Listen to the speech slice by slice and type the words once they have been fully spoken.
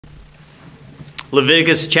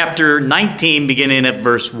Leviticus chapter 19, beginning at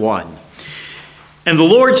verse 1. And the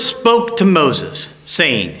Lord spoke to Moses,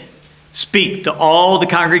 saying, Speak to all the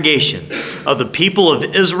congregation of the people of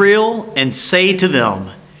Israel, and say to them,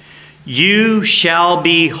 You shall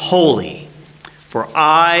be holy, for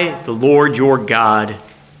I, the Lord your God,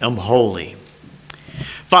 am holy.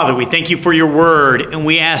 Father, we thank you for your word, and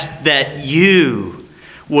we ask that you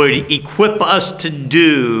would equip us to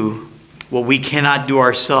do what we cannot do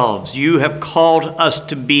ourselves. You have called us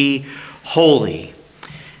to be holy,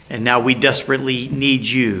 and now we desperately need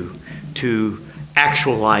you to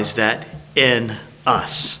actualize that in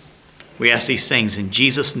us. We ask these things in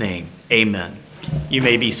Jesus' name. Amen. You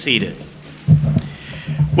may be seated.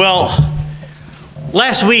 Well,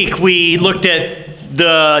 last week we looked at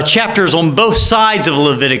the chapters on both sides of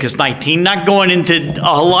Leviticus 19, not going into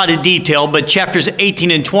a lot of detail, but chapters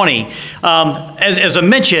 18 and 20. As I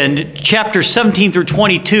mentioned, chapters 17 through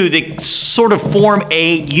 22, they sort of form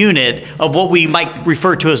a unit of what we might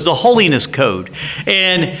refer to as the Holiness Code.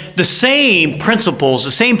 And the same principles,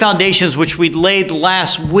 the same foundations which we laid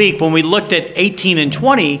last week when we looked at 18 and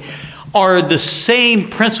 20 are the same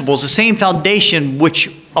principles, the same foundation which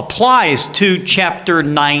applies to chapter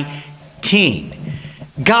 19.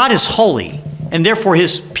 God is holy, and therefore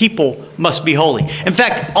his people must be holy. In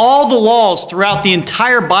fact, all the laws throughout the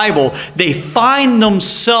entire Bible, they find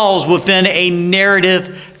themselves within a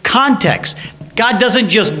narrative context. God doesn't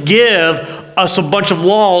just give us a bunch of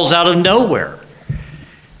laws out of nowhere.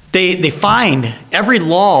 Every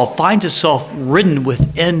law finds itself written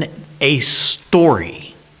within a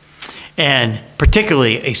story, and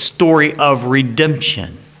particularly a story of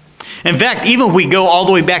redemption. In fact, even if we go all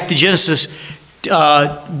the way back to Genesis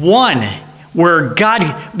 1, where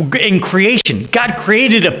God, in creation, God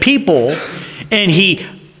created a people, and he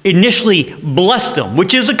initially blessed them,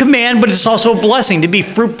 which is a command, but it's also a blessing to be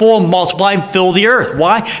fruitful and multiply and fill the earth.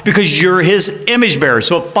 Why? Because you're his image bearer.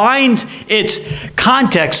 So it finds its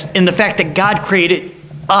context in the fact that God created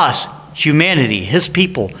us, humanity, his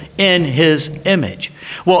people, in his image.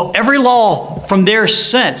 Well, every law from their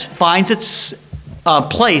sense finds its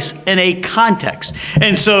place in a context.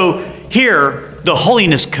 And so here, the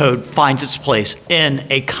Holiness Code finds its place in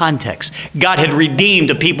a context. God had redeemed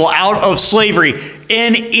a people out of slavery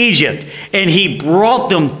in Egypt, and he brought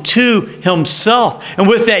them to himself. And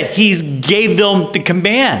with that, he gave them the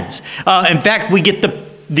commands. In fact, we get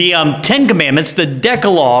the 10 Commandments, the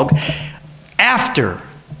Decalogue, after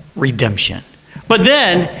redemption. But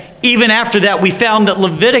then, even after that, we found that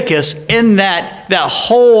Leviticus, in that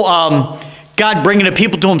whole God bringing the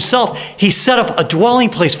people to himself, he set up a dwelling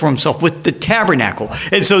place for himself with the tabernacle.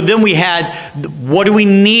 And so then we had, what do we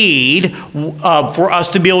need for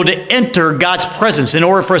us to be able to enter God's presence, in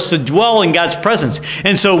order for us to dwell in God's presence?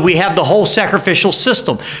 And so we have the whole sacrificial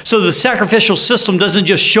system. So the sacrificial system doesn't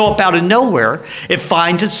just show up out of nowhere. It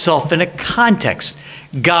finds itself in a context.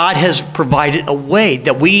 God has provided a way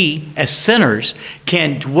that we, as sinners,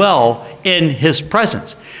 can dwell in his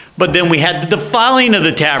presence. But then we had the defiling of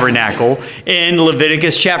the tabernacle in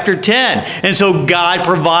Leviticus chapter 10. And so God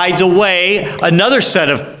provides a way, another set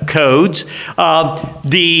of codes,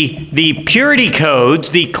 the purity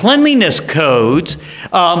codes, the cleanliness codes,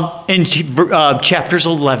 in chapters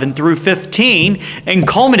 11 through 15, and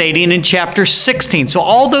culminating in chapter 16. So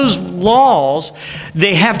all those laws,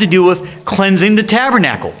 they have to do with cleansing the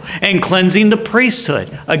tabernacle and cleansing the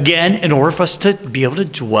priesthood, again, in order for us to be able to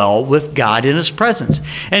dwell with God in his presence.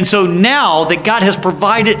 And so now that God has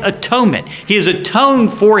provided atonement, he has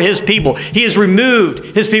atoned for his people. He has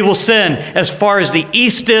removed his people's sin as far as the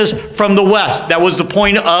east is from the west. That was the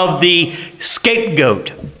point of the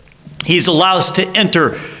scapegoat. He's allowed us to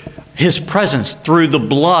enter his presence through the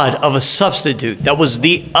blood of a substitute. That was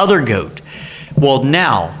the other goat. Well,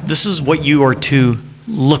 now, this is what you are to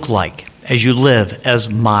look like as you live as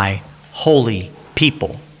my holy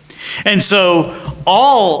people. And so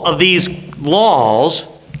all of these laws,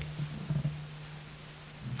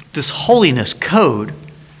 this holiness code,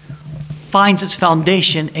 finds its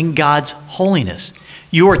foundation in God's holiness.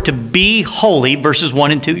 You are to be holy, verses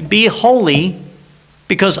 1 and 2. Be holy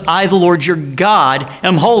because I, the Lord your God,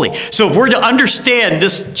 am holy. So if we're to understand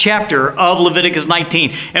this chapter of Leviticus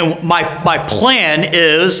 19, and my plan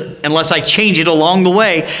is, unless I change it along the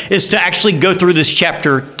way, is to actually go through this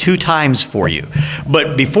chapter 2 times for you.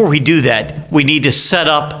 But before we do that, we need to set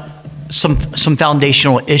up some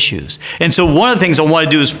foundational issues. And so one of the things I want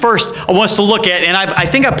to do is, first, I want us to look at, and I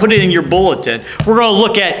think I put it in your bulletin, we're going to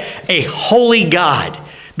look at a holy God,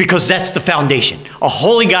 because that's the foundation. A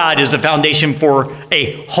holy God is the foundation for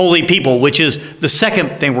a holy people, which is the second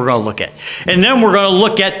thing we're going to look at. And then we're going to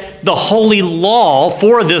look at the holy law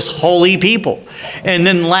for this holy people. And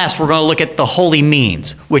then last, we're going to look at the holy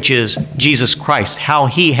means, which is Jesus Christ, how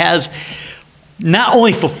he has not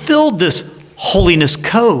only fulfilled this holiness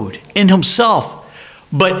code in himself,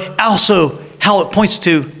 but also how it points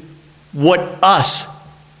to what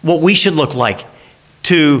we should look like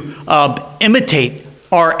to imitate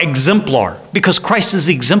our exemplar, because Christ is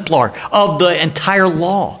the exemplar of the entire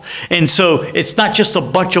law. And so it's not just a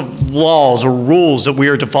bunch of laws or rules that we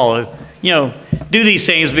are to follow. Do these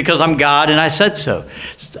things because I'm God and I said so.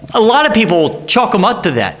 A lot of people chalk them up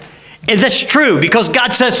to that. And that's true, because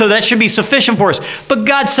God says so. That should be sufficient for us. But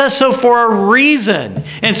God says so for a reason.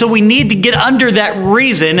 And so we need to get under that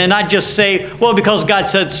reason and not just say, well, because God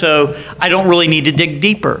said so, I don't really need to dig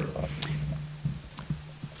deeper.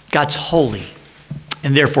 God's holy,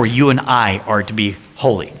 and therefore you and I are to be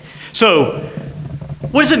holy. So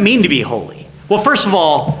what does it mean to be holy? Well, first of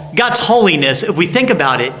all, God's holiness, if we think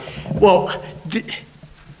about it, well,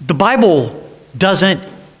 the Bible doesn't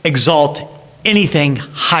exalt anything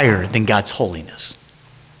higher than God's holiness.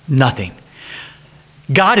 Nothing.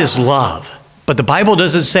 God is love, but the Bible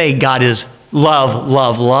doesn't say God is love,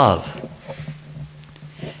 love, love.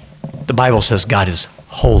 The Bible says God is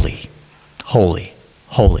holy, holy,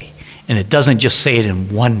 holy. And it doesn't just say it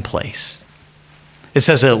in one place. It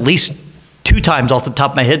says it at least 2 times off the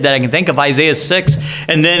top of my head that I can think of, Isaiah 6,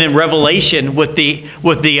 and then in Revelation with the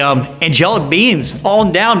angelic beings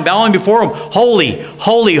falling down, bowing before him. Holy,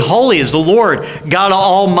 holy, holy is the Lord God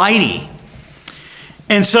Almighty.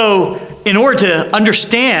 And so in order to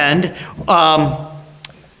understand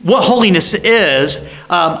what holiness is,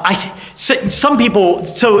 some people,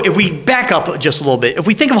 so if we back up just a little bit, if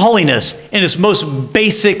we think of holiness in its most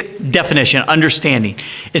basic definition, understanding,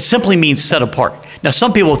 it simply means set apart. Now,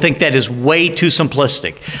 some people think that is way too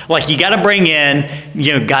simplistic. Like you got to bring in,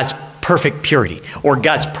 God's perfect purity, or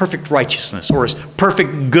God's perfect righteousness, or his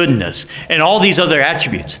perfect goodness, and all these other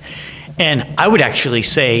attributes. And I would actually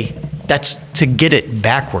say that's to get it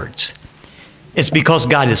backwards. It's because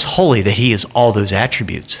God is holy that he is all those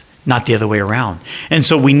attributes, not the other way around. And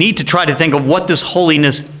so we need to try to think of what this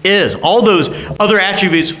holiness is. All those other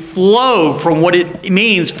attributes flow from what it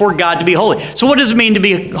means for God to be holy. So what does it mean to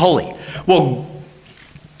be holy? Well,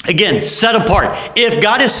 again, set apart. If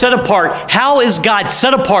God is set apart, how is God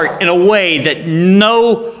set apart in a way that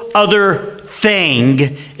no other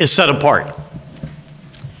thing is set apart?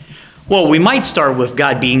 Well, we might start with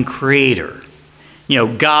God being creator.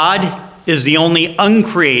 God is the only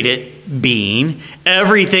uncreated being.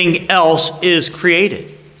 Everything else is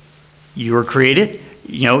created. You are created.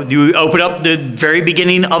 You open up the very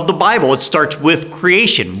beginning of the Bible. It starts with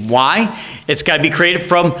creation. Why? It's got to be created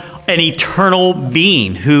from an eternal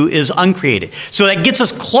being who is uncreated. So that gets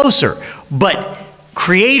us closer. But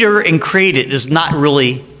creator and created is not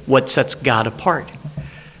really what sets God apart.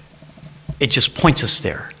 It just points us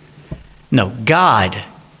there. No, God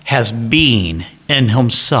has being in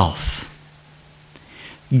himself.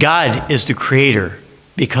 God is the creator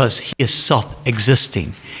because he is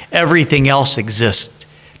self-existing. Everything else exists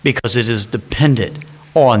because it is dependent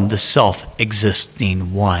on the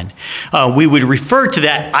self-existing one. We would refer to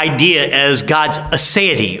that idea as God's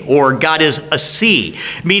aseity, or God is a see,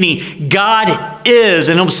 meaning God is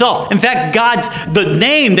in himself. In fact, the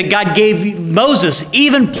name that God gave Moses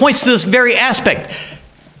even points to this very aspect.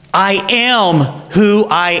 I am who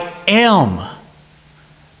I am.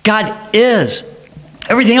 God is.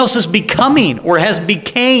 Everything else is becoming or has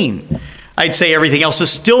became. I'd say everything else is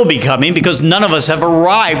still becoming because none of us have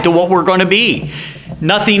arrived to what we're going to be.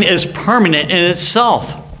 Nothing is permanent in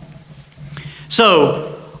itself.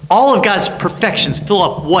 So all of God's perfections fill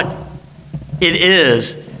up what it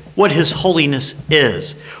is, what his holiness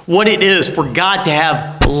is, what it is for God to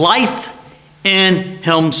have life in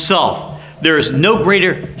himself. There is no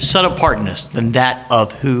greater set apartness than that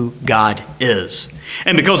of who God is.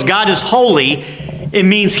 And because God is holy, it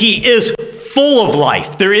means he is full of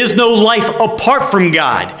life. There is no life apart from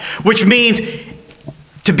God, which means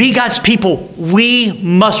to be God's people, we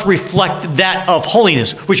must reflect that of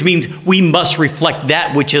holiness, which means we must reflect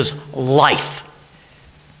that which is life.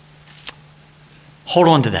 Hold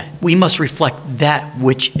on to that. We must reflect that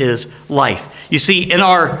which is life. You see, in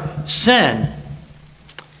our sin,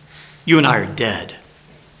 you and I are dead.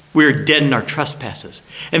 We are dead in our trespasses.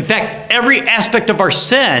 In fact, every aspect of our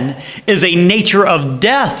sin is a nature of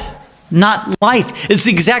death. not life. It's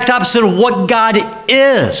the exact opposite of what God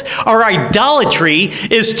is. Our idolatry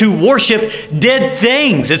is to worship dead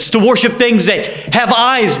things. It's to worship things that have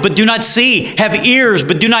eyes but do not see, have ears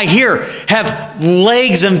but do not hear, have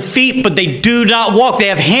legs and feet but they do not walk. They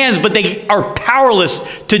have hands but they are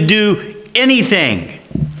powerless to do anything.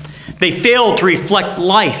 They fail to reflect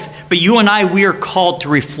life. But you and I, we are called to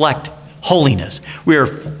reflect holiness. We are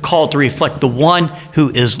called to reflect the one who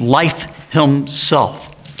is life himself.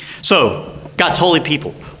 So, God's holy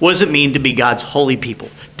people. What does it mean to be God's holy people?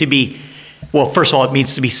 To be, well, first of all, it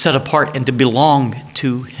means to be set apart and to belong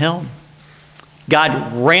to him.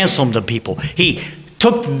 God ransomed the people. He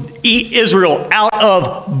took Israel out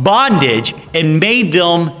of bondage and made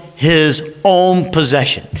them his own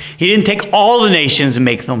possession. He didn't take all the nations and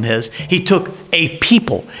make them his. He took a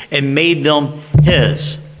people and made them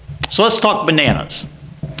his. So let's talk bananas.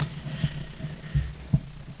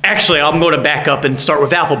 Actually, I'm going to back up and start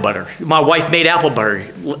with apple butter. My wife made apple butter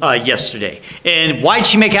yesterday. And why did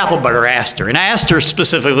she make apple butter? I asked her. And I asked her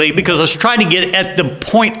specifically because I was trying to get at the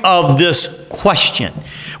point of this question.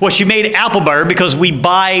 Well, she made apple butter because we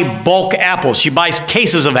buy bulk apples. She buys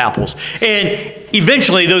cases of apples. And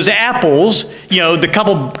eventually those apples, the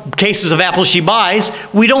couple cases of apples she buys,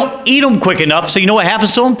 we don't eat them quick enough. So you know what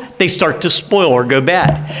happens to them? They start to spoil or go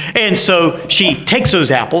bad. And so she takes those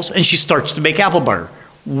apples and she starts to make apple butter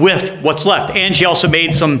with what's left. And she also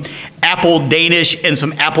made some apple Danish and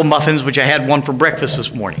some apple muffins, which I had one for breakfast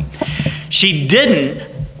this morning. She didn't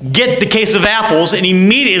get the case of apples and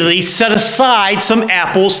immediately set aside some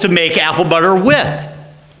apples to make apple butter with.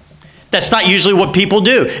 That's not usually what people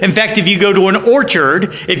do. In fact, if you go to an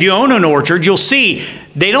orchard, if you own an orchard, you'll see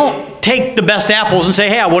they don't take the best apples and say,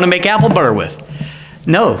 hey, I want to make apple butter with.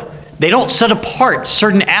 No, they don't set apart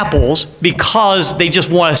certain apples because they just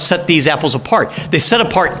want to set these apples apart. They set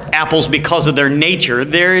apart apples because of their nature.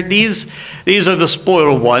 These are the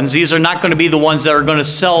spoiled ones. These are not going to be the ones that are going to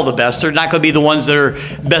sell the best. They're not going to be the ones that are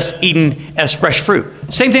best eaten as fresh fruit.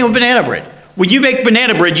 Same thing with banana bread. When you make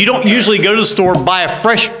banana bread, you don't usually go to the store, buy a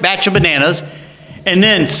fresh batch of bananas, and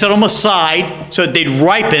then set them aside so that they'd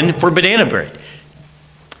ripen for banana bread.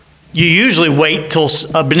 You usually wait till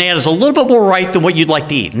a banana is a little bit more ripe than what you'd like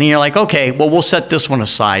to eat. And then you're like, okay, well, we'll set this one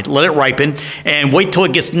aside, let it ripen, and wait till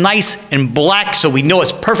it gets nice and black so we know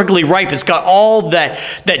it's perfectly ripe. It's got all that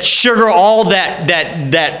sugar, all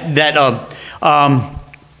that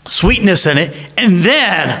sweetness in it, and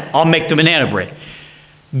then I'll make the banana bread.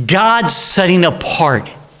 God's setting apart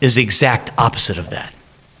is the exact opposite of that.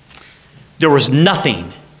 There was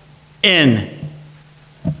nothing in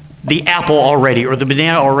the apple already or the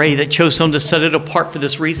banana already that chose him to set it apart for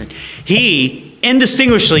this reason. He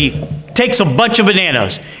indistinguishably takes a bunch of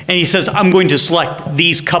bananas and he says, I'm going to select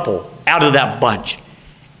these couple out of that bunch.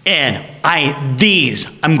 And these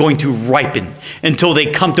I'm going to ripen until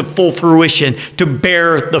they come to full fruition to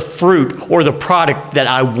bear the fruit or the product that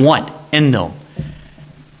I want in them.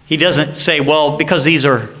 He doesn't say, well, because these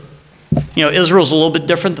are, Israel's a little bit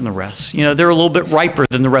different than the rest. They're a little bit riper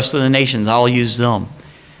than the rest of the nations. I'll use them.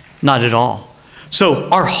 Not at all. So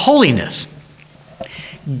our holiness,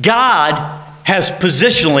 God has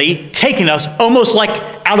positionally taken us almost like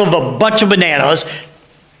out of a bunch of bananas.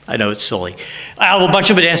 I know it's silly. Out of a bunch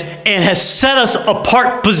of bananas and has set us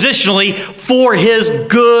apart positionally for his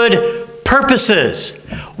good purposes.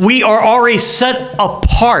 We are already set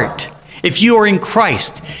apart. If you are in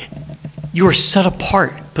Christ, you are set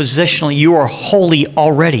apart positionally. You are holy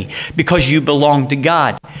already because you belong to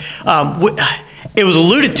God. It was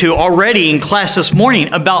alluded to already in class this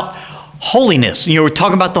morning about holiness. We're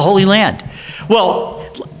talking about the Holy Land. Well,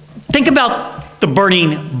 think about the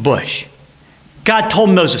burning bush. God told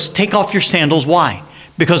Moses, take off your sandals. Why?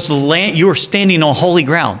 Because the land, you are standing on holy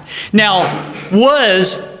ground. Now,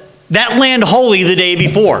 was that land holy the day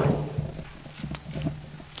before?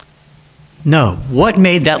 No. What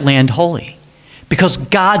made that land holy? Because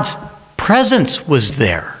God's presence was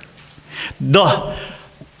there.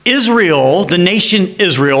 Israel, the nation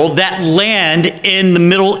Israel, that land in the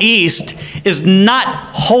Middle East is not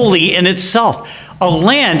holy in itself. A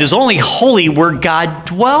land is only holy where God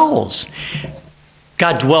dwells.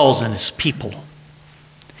 God dwells in his people.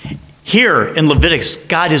 Here in Leviticus,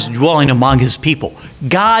 God is dwelling among his people.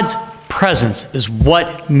 God's presence is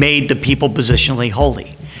what made the people positionally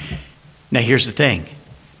holy. Now here's the thing.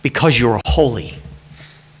 Because you are holy,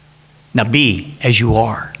 now be as you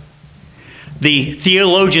are. The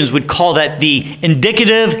theologians would call that the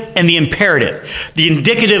indicative and the imperative. The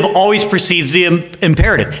indicative always precedes the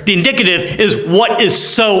imperative. The indicative is what is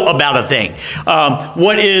so about a thing.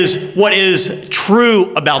 What is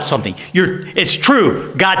true about something. It's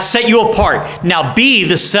true. God set you apart. Now be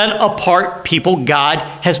the set apart people God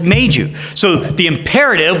has made you. So the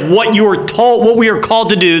imperative, what you are told, what we are called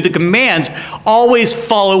to do, the commands always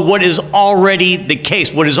follow what is already the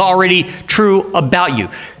case, what is already true about you.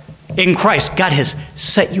 In Christ, God has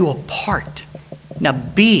set you apart. Now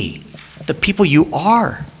be the people you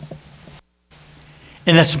are.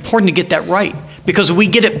 And that's important to get that right, because we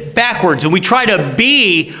get it backwards and we try to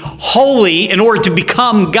be holy in order to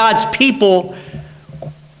become God's people,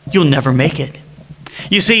 you'll never make it.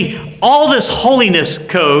 You see, all this holiness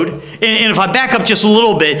code, and if I back up just a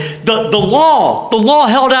little bit, the law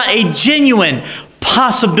held out a genuine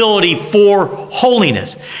possibility for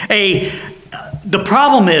holiness. The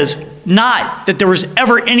problem is not that there was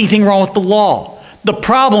ever anything wrong with the law. The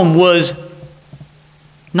problem was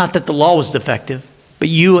not that the law was defective, but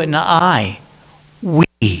you and I,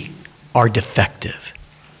 we are defective.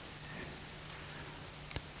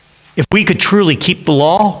 If we could truly keep the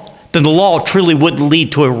law, then the law truly would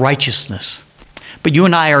lead to a righteousness. But you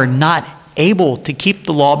and I are not able to keep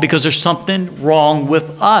the law because there's something wrong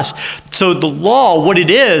with us. So the law, what it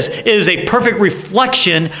is a perfect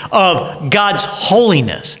reflection of God's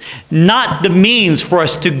holiness, not the means for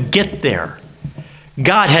us to get there.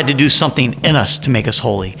 God had to do something in us to make us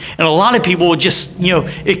holy. And a lot of people will just,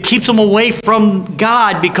 it keeps them away from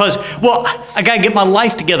God because, well, I got to get my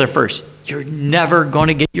life together first. You're never going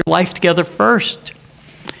to get your life together first.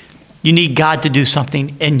 You need God to do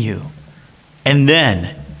something in you. And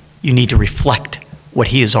then you need to reflect what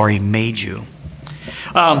He has already made you.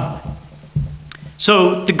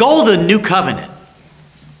 So the goal of the new covenant,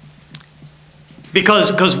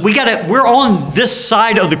 because we're on this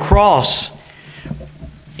side of the cross.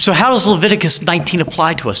 So how does Leviticus 19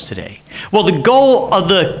 apply to us today? Well, the goal of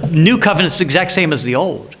the new covenant is the exact same as the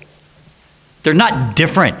old. They're not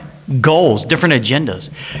different goals, different agendas.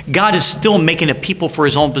 God is still making a people for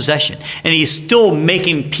His own possession, and He is still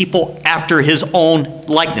making people after His own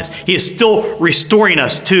likeness. He is still restoring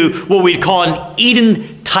us to what we'd call an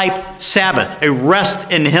Eden-type Sabbath, a rest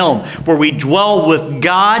in Him, where we dwell with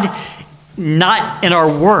God, not in our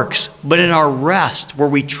works, but in our rest, where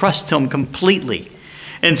we trust Him completely.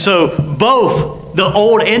 And so both the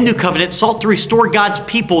old and new covenant sought to restore God's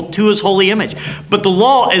people to His holy image. But the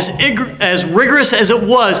law, as rigorous as it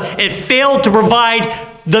was, it failed to provide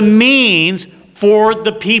the means for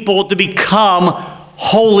the people to become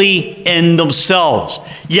holy in themselves.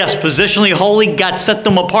 Yes, positionally holy, God set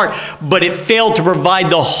them apart, but it failed to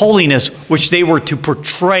provide the holiness which they were to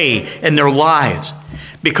portray in their lives.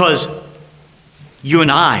 Because you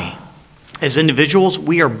and I, as individuals,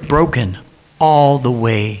 we are broken all the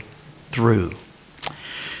way through.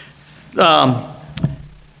 A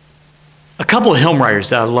couple of hymn writers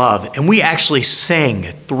that I love, and we actually sang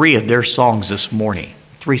 3 of their songs this morning.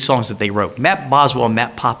 3 songs that they wrote. Matt Boswell and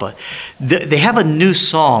Matt Papa. They have a new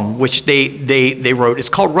song which they wrote. It's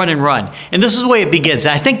called Run and Run. And this is the way it begins.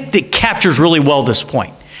 And I think it captures really well this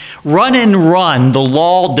point. Run and run, the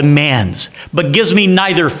law demands, but gives me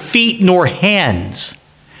neither feet nor hands.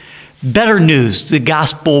 Better news the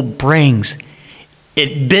gospel brings.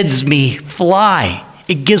 It bids me fly.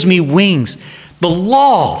 It gives me wings. The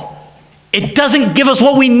law, it doesn't give us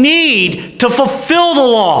what we need to fulfill the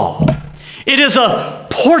law. It is a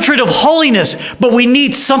portrait of holiness, but we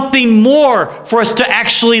need something more for us to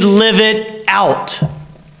actually live it out.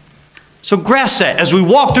 So grasp that. As we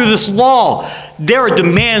walk through this law, there are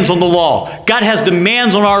demands on the law. God has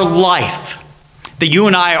demands on our life that you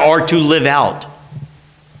and I are to live out.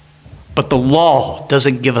 But the law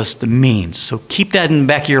doesn't give us the means. So keep that in the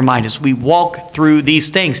back of your mind as we walk through these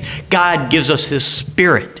things. God gives us His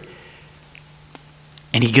Spirit.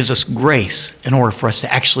 And He gives us grace in order for us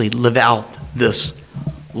to actually live out this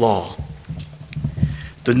law.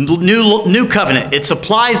 The new covenant, it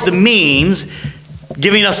supplies the means,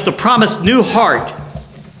 giving us the promised new heart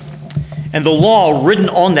and the law written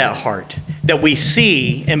on that heart that we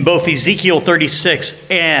see in both Ezekiel 36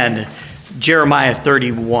 and Jeremiah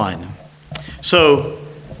 31. So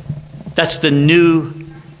that's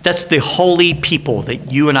the holy people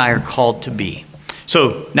that you and I are called to be.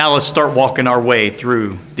 So now let's start walking our way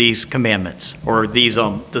through these commandments, or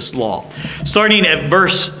this law. Starting at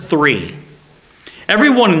verse 3. Every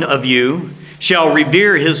one of you shall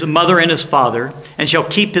revere his mother and his father, and shall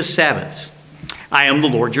keep his Sabbaths. I am the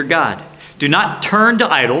Lord your God. Do not turn to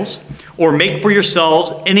idols, or make for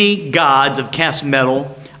yourselves any gods of cast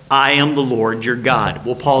metal, I am the Lord your God.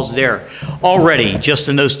 We'll pause there. Already, just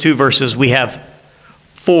in those 2 verses, we have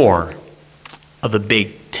 4 of the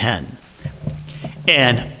big 10.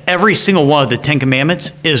 And every single one of the 10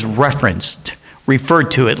 commandments is referenced,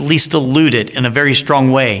 referred to, at least alluded in a very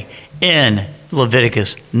strong way in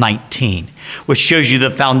Leviticus 19, which shows you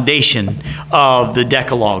the foundation of the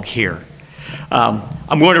Decalogue here.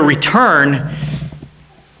 I'm going to return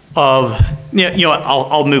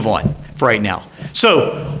I'll move on for right now.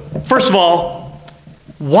 So, first of all,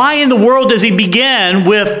 why in the world does he begin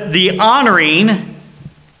with the honoring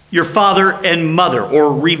your father and mother,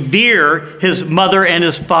 or revere his mother and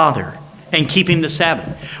his father, and keeping the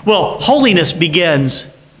Sabbath? Well, holiness begins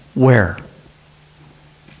where?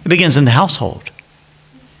 It begins in the household.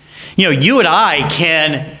 You and I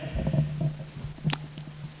can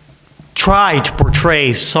try to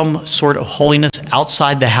portray some sort of holiness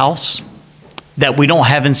outside the house that we don't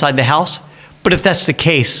have inside the house. But if that's the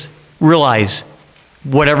case, realize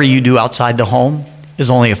whatever you do outside the home is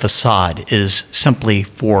only a facade. It is simply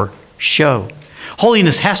for show.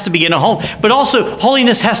 Holiness has to begin at home, but also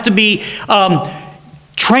holiness has to be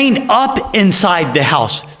trained up inside the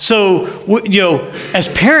house. So, as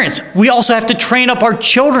parents, we also have to train up our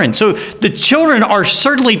children. So the children are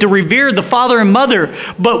certainly to revere the father and mother,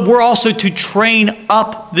 but we're also to train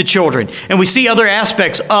up the children. And we see other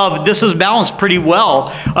aspects of this is balanced pretty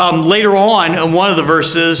well. Later on in one of the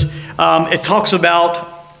verses, it talks about,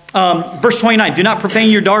 verse 29, do not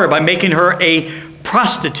profane your daughter by making her a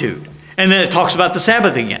prostitute. And then it talks about the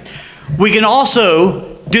Sabbath again. We can also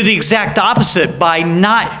do the exact opposite by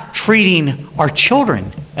not treating our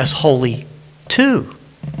children as holy too.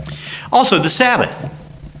 Also, the Sabbath.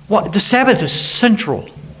 Well, the Sabbath is central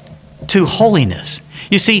to holiness.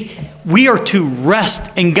 You see, we are to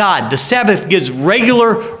rest in God. The Sabbath gives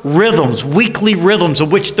regular rhythms, weekly rhythms, of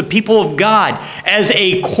which the people of God, as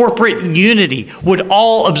a corporate unity, would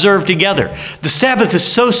all observe together. The Sabbath is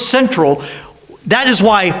so central. That is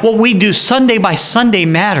why what we do Sunday by Sunday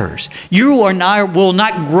matters. You will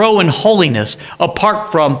not grow in holiness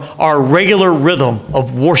apart from our regular rhythm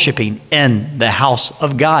of worshiping in the house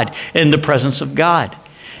of God, in the presence of God.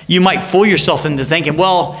 You might fool yourself into thinking,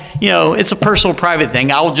 well, it's a personal, private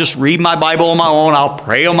thing. I'll just read my Bible on my own. I'll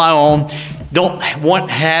pray on my own. Don't want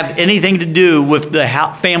to have anything to do with the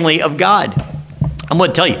family of God. I'm going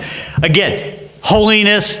to tell you, again,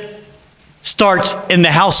 holiness starts in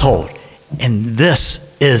the household. And this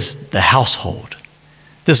is the household.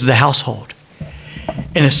 This is the household.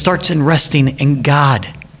 And it starts in resting in God.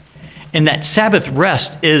 And that Sabbath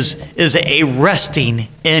rest is a resting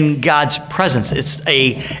in God's presence. It's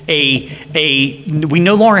we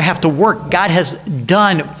no longer have to work. God has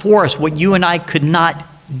done for us what you and I could not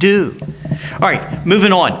do. All right,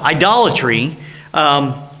 moving on. Idolatry,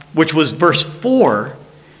 which was verse 4.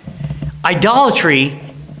 Idolatry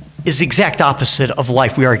is the exact opposite of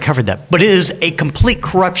life. We already covered that. But it is a complete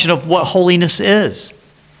corruption of what holiness is.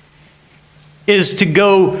 Is to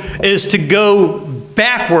go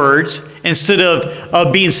backwards instead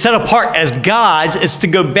of being set apart as gods. It's to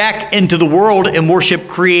go back into the world and worship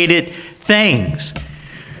created things.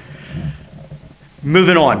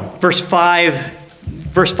 Moving on. Verse 5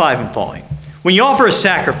 and following. When you offer a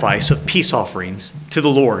sacrifice of peace offerings to the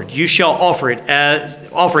Lord, you shall offer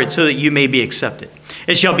it so that you may be accepted.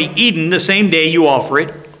 It shall be eaten the same day you offer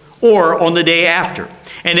it, or on the day after.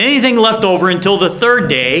 And anything left over until the 3rd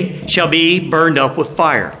day shall be burned up with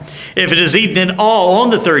fire. If it is eaten at all on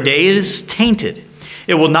the 3rd day, it is tainted.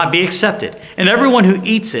 It will not be accepted. And everyone who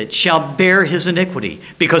eats it shall bear his iniquity,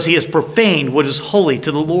 because he has profaned what is holy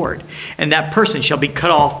to the Lord. And that person shall be cut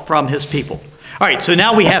off from his people. All right, so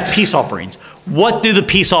now we have peace offerings. What do the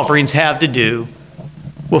peace offerings have to do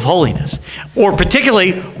with holiness? Or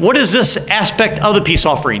particularly, what is this aspect of the peace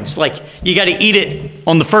offerings? Like, you got to eat it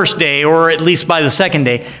on the 1st day, or at least by the 2nd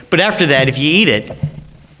day. But after that, if you eat it,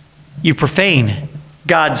 you profane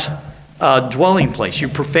God's dwelling place. You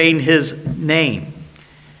profane his name.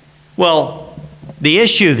 Well, the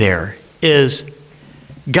issue there is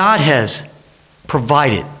God has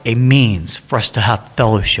provided a means for us to have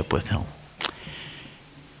fellowship with him.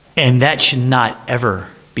 And that should not ever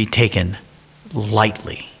be taken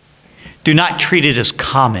lightly. Do not treat it as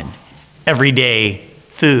common, everyday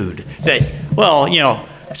food. That,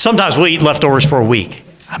 sometimes we'll eat leftovers for a week.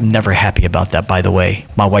 I'm never happy about that, by the way.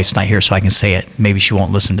 My wife's not here, so I can say it. Maybe she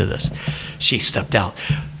won't listen to this. She stepped out.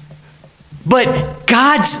 But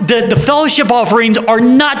the fellowship offerings are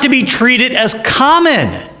not to be treated as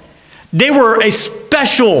common. They were a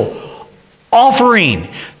special offering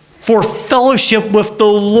for fellowship with the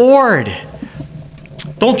Lord.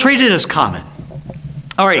 Don't treat it as common.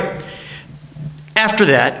 All right. after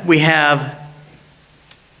that, we have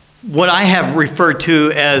what I have referred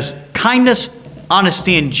to as kindness,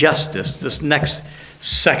 honesty, and justice, this next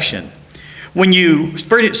section.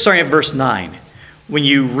 Starting at verse 9, when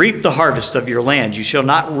you reap the harvest of your land, you shall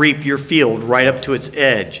not reap your field right up to its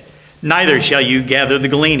edge. Neither shall you gather the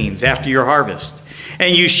gleanings after your harvest.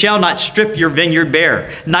 And you shall not strip your vineyard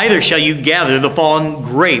bare. Neither shall you gather the fallen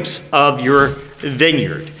grapes of your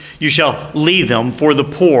vineyard. You shall leave them for the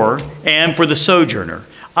poor and for the sojourner.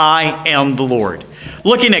 I am the Lord.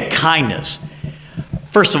 Looking at kindness,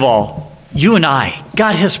 first of all, you and I,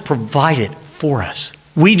 God has provided for us.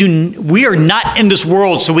 We are not in this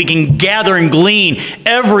world so we can gather and glean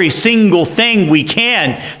every single thing we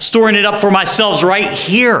can, storing it up for ourselves right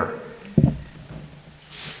here.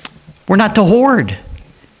 We're not to hoard.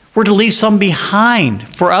 We're to leave some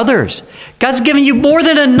behind for others. God's given you more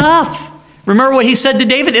than enough. Remember what he said to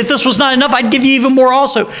David? If this was not enough, I'd give you even more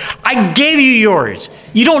also. I gave you yours.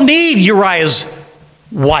 You don't need Uriah's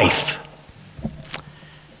wife.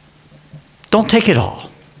 Don't take it all.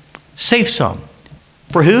 Save some.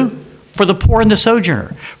 For who? For the poor and the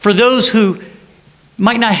sojourner. For those who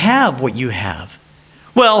might not have what you have.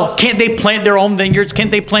 Well, can't they plant their own vineyards?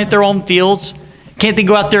 Can't they plant their own fields? Can't they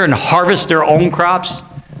go out there and harvest their own crops?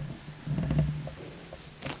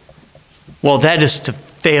 Well, that is to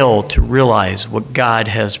fail to realize what God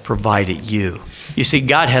has provided you. You see,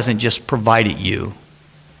 God hasn't just provided you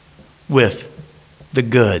with the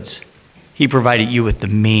goods. He provided you with the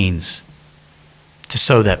means to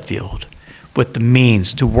sow that field, with the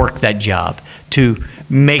means to work that job, to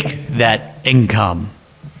make that income,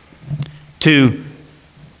 to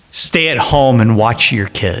stay at home and watch your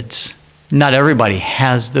kids. Not everybody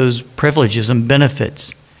has those privileges and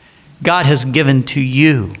benefits. God has given to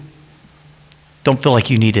you. Don't feel like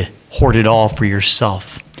you need to hoard it all for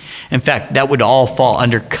yourself. In fact, that would all fall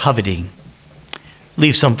under coveting.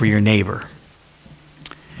 Leave some for your neighbor.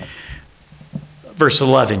 Verse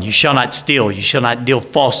 11, you shall not steal, you shall not deal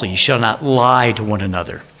falsely, you shall not lie to one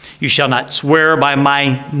another. You shall not swear by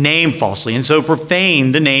my name falsely, and so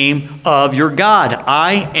profane the name of your God.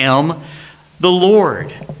 I am the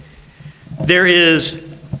Lord. There is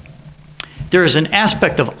an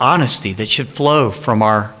aspect of honesty that should flow from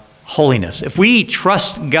our holiness. If we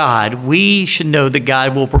trust God, we should know that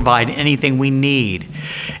God will provide anything we need.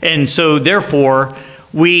 And so therefore,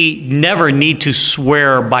 we never need to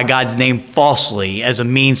swear by God's name falsely as a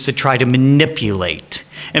means to try to manipulate.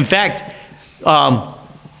 In fact,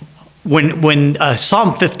 when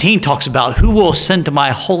Psalm 15 talks about who will ascend to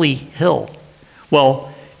my holy hill,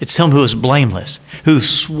 well, it's him who is blameless, who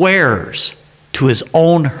swears to his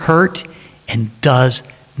own hurt and does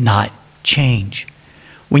not change.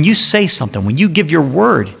 When you say something, when you give your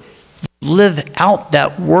word, you live out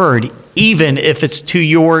that word, even if it's to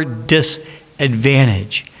your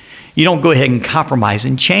disadvantage. You don't go ahead and compromise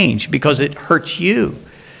and change because it hurts you.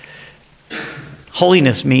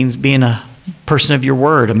 Holiness means being a person of your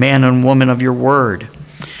word, a man and woman of your word.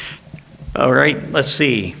 All right, let's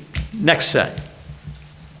see. Next set.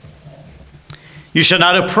 You shall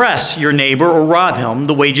not oppress your neighbor or rob him.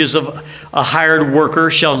 The wages of a hired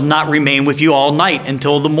worker shall not remain with you all night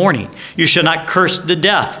until the morning. You shall not curse the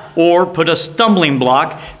deaf or put a stumbling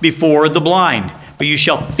block before the blind, but you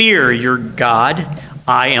shall fear your God.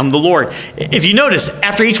 I am the Lord. If you notice,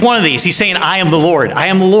 after each one of these, he's saying, I am the Lord. I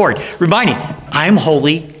am the Lord. Reminding, I am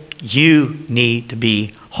holy. You need to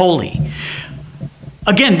be holy.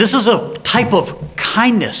 Again, this is a type of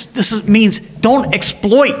kindness. This means don't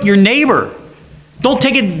exploit your neighbor. Don't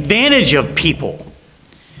take advantage of people.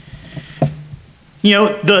 You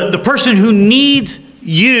know, the person who needs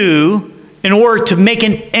you in order to make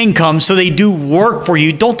an income so they do work for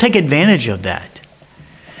you, don't take advantage of that.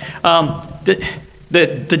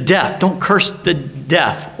 The deaf, don't curse the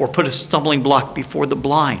deaf or put a stumbling block before the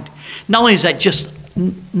blind. Not only is that just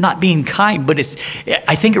not being kind, but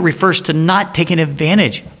I think it refers to not taking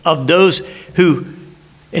advantage of those who,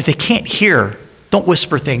 if they can't hear, don't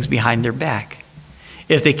whisper things behind their back.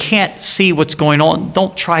 If they can't see what's going on,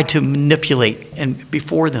 don't try to manipulate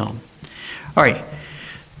before them. All right.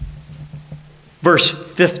 Verse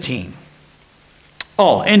 15.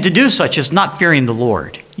 Oh, and to do such is not fearing the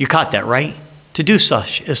Lord. You caught that, right? To do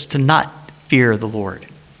such is to not fear the Lord.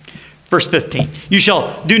 Verse 15. You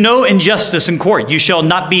shall do no injustice in court. You shall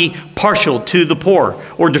not be partial to the poor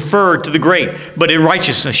or defer to the great, but in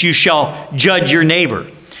righteousness you shall judge your neighbor.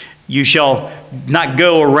 You shall not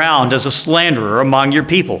go around as a slanderer among your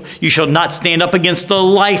people. You shall not stand up against the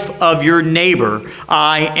life of your neighbor.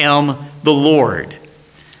 I am the Lord.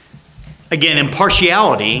 Again,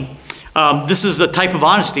 impartiality. This is a type of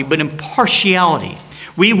honesty, but impartiality.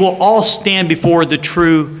 We will all stand before the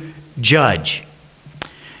true judge.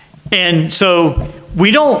 And so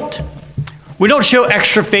we don't show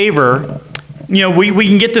extra favor. We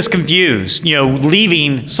can get this confused,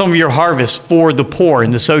 leaving some of your harvest for the poor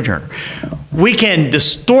and the sojourner. We can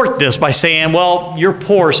distort this by saying, well, you're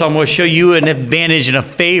poor, so I'm going to show you an advantage and a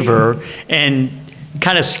favor and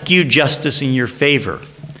kind of skew justice in your favor.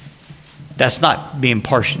 That's not being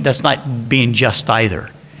partial. That's not being just either.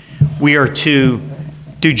 We are to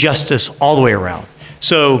do justice all the way around.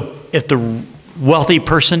 So if the wealthy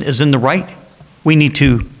person is in the right, we need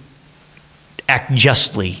to act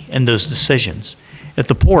justly in those decisions. If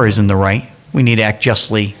the poor is in the right, we need to act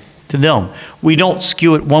justly to them. We don't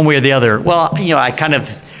skew it one way or the other. Well, I kind of,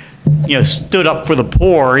 stood up for the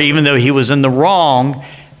poor even though he was in the wrong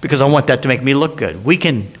because I want that to make me look good. We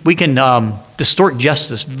can distort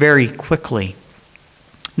justice very quickly.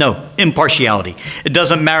 No, impartiality. It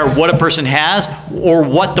doesn't matter what a person has or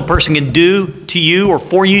what the person can do to you or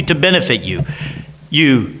for you to benefit you.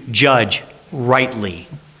 You judge rightly.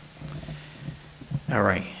 All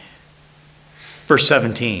right. Verse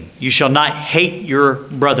 17, you shall not hate your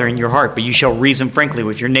brother in your heart, but you shall reason frankly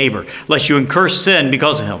with your neighbor, lest you incur sin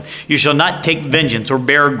because of him. You shall not take vengeance or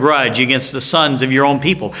bear a grudge against the sons of your own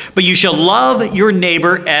people, but you shall love your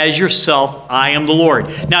neighbor as yourself. I am the Lord.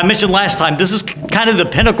 Now, I mentioned last time, this is kind of the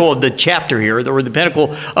pinnacle of the chapter here, or the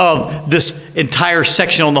pinnacle of this entire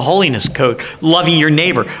section on the holiness code, loving your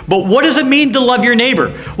neighbor. But what does it mean to love your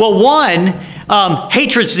neighbor? Well, one,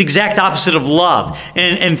 hatred is the exact opposite of love.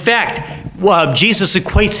 And in fact, Jesus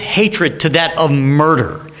equates hatred to that of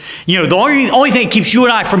murder. The only thing that keeps you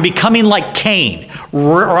and I from becoming like Cain,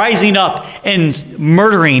 rising up and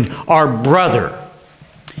murdering our brother,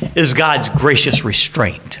 is God's gracious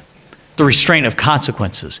restraint, the restraint of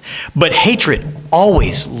consequences. But hatred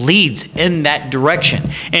always leads in that direction.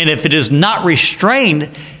 And if it is not restrained,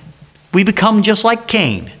 we become just like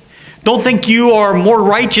Cain. Don't think you are more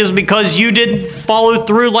righteous because you didn't follow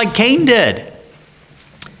through like Cain did.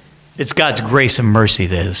 It's God's grace and mercy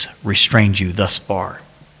that has restrained you thus far.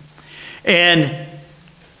 And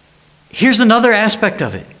here's another aspect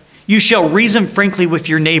of it. You shall reason frankly with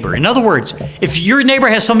your neighbor. In other words, if your neighbor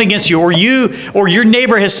has something against you, or your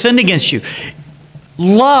neighbor has sinned against you,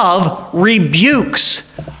 love rebukes.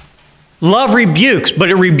 Love rebukes, but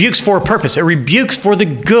it rebukes for a purpose. It rebukes for the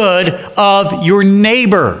good of your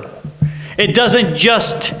neighbor. It doesn't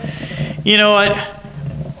just,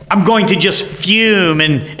 I'm going to just fume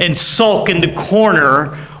and sulk in the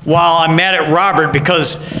corner while I'm mad at Robert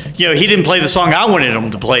because, he didn't play the song I wanted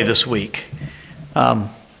him to play this week. I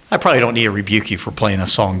probably don't need to rebuke you for playing a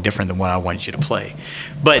song different than what I wanted you to play.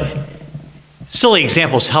 But silly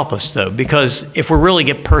examples help us, though, because if we really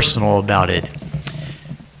get personal about it,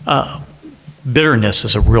 bitterness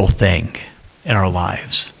is a real thing in our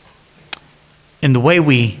lives. And the way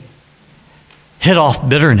we hit off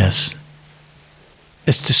bitterness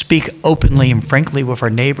is to speak openly and frankly with our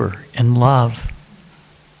neighbor in love.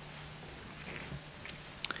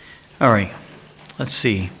 All right, let's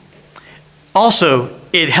see. Also,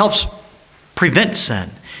 it helps prevent sin.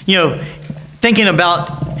 Thinking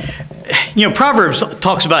about, Proverbs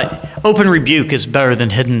talks about open rebuke is better than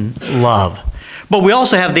hidden love. But we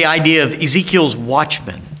also have the idea of Ezekiel's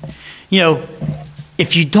watchman.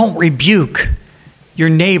 If you don't rebuke your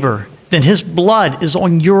neighbor, then his blood is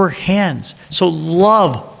on your hands. So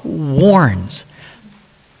love warns.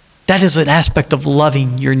 That is an aspect of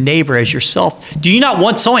loving your neighbor as yourself. Do you not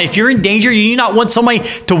want someone, if you're in danger, do you not want somebody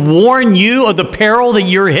to warn you of the peril that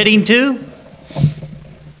you're heading to?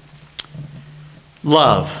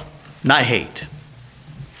 Love, not hate.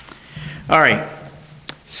 All right,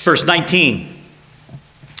 verse 19.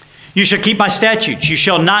 You shall keep my statutes. You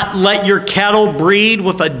shall not let your cattle breed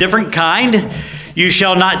with a different kind. You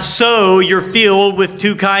shall not sow your field with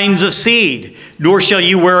two kinds of seed, nor shall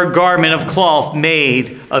you wear a garment of cloth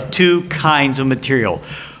made of two kinds of material.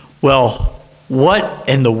 Well, what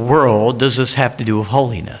in the world does this have to do with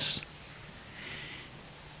holiness?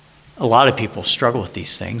 A lot of people struggle with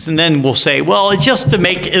these things, and then we'll say, well, it's just to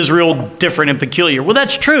make Israel different and peculiar. Well,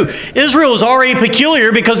 that's true. Israel is already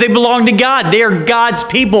peculiar because they belong to God. They are God's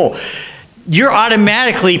people. You're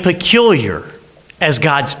automatically peculiar as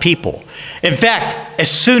God's people. In fact, as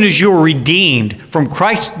soon as you're redeemed from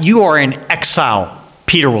Christ, you are in exile,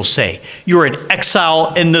 Peter will say. You're in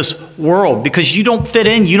exile in this world because you don't fit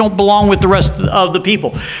in, you don't belong with the rest of the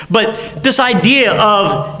people. But this idea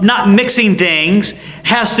of not mixing things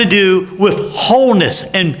has to do with wholeness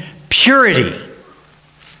and purity.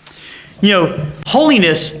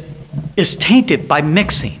 Holiness is tainted by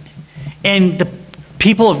mixing. And the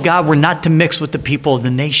people of God were not to mix with the people of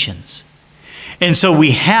the nations. And so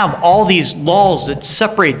we have all these laws that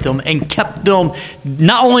separate them and kept them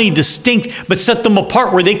not only distinct, but set them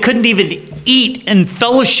apart where they couldn't even eat in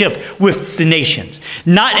fellowship with the nations.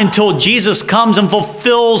 Not until Jesus comes and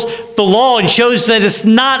fulfills the law and shows that it's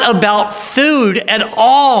not about food at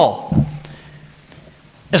all.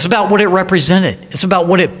 It's about what it represented. It's about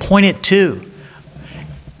what it pointed to.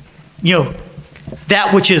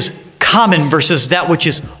 That which is common versus that which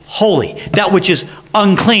is holy. That which is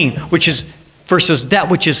unclean, versus that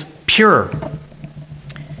which is pure.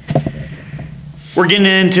 We're getting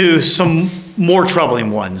into some more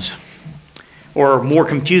troubling ones, or more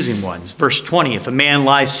confusing ones. Verse 20, if a man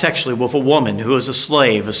lies sexually with a woman who is a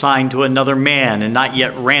slave assigned to another man and not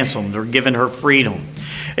yet ransomed or given her freedom,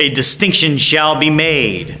 a distinction shall be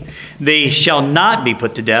made. They shall not be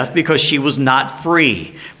put to death because she was not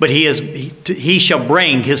free, but he shall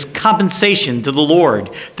bring his compensation to the Lord,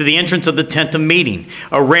 to the entrance of the tent of meeting,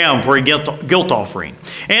 a ram for a guilt offering.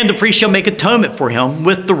 And the priest shall make atonement for him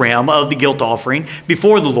with the ram of the guilt offering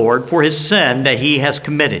before the Lord for his sin that he has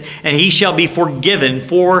committed. And he shall be forgiven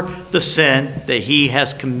for the sin that he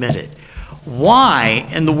has committed. Why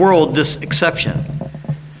in the world this exception?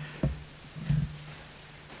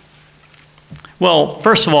 Well,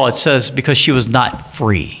 first of all, it says because she was not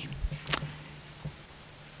free.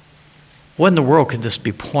 What in the world could this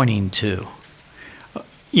be pointing to?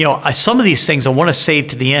 Some of these things I want to save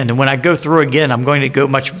to the end. And when I go through again, I'm going to go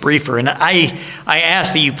much briefer. And I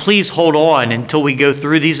ask that you please hold on until we go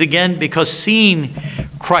through these again, because seeing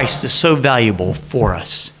Christ is so valuable for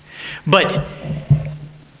us. But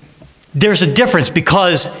there's a difference,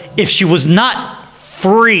 because if she was not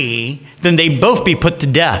free, then they'd both be put to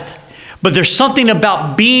death. But there's something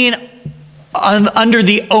about being under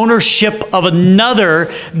the ownership of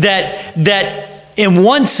another that in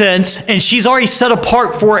one sense, and she's already set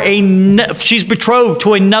apart she's betrothed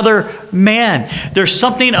to another man. There's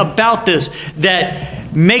something about this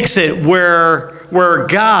that makes it where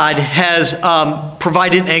God has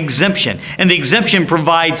provided an exemption. And the exemption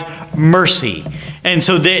provides mercy. And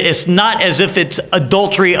so it's not as if it's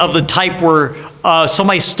adultery of the type where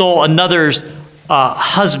somebody stole another's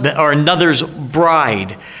husband or another's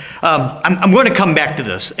bride. I'm going to come back to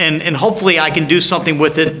this, and hopefully I can do something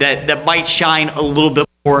with it that might shine a little bit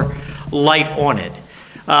more light on it.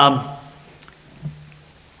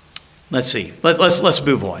 Let's see. Let's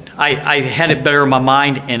move on. I had it better in my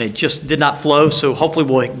mind, and it just did not flow, so hopefully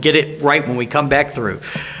we'll get it right when we come back through.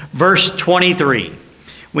 Verse 23,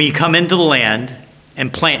 when you come into the land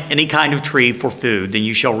and plant any kind of tree for food, then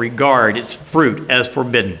you shall regard its fruit as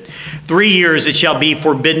forbidden. 3 years it shall be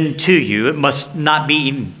forbidden to you. It must not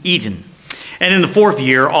be eaten. And in the 4th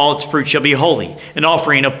year, all its fruit shall be holy, an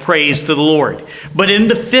offering of praise to the Lord. But in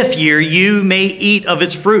the 5th year, you may eat of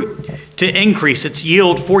its fruit to increase its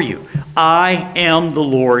yield for you. I am the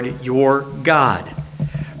Lord your God.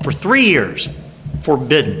 For 3 years,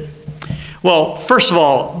 forbidden. Well, first of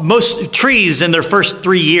all, most trees in their first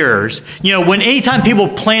 3 years, anytime people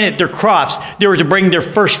planted their crops, they were to bring their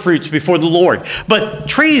first fruits before the Lord. But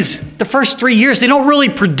trees, the first 3 years, they don't really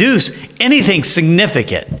produce anything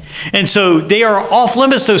significant. And so they are off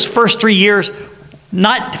limits those first 3 years,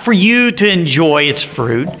 not for you to enjoy its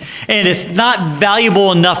fruit. And it's not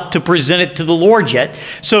valuable enough to present it to the Lord yet.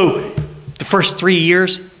 So the first 3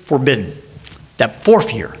 years, forbidden. That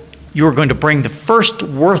 4th year, you are going to bring the first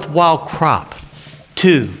worthwhile crop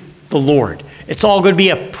to the Lord. It's all going to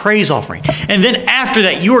be a praise offering. And then after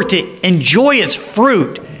that, you are to enjoy its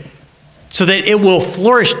fruit so that it will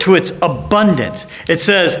flourish to its abundance. It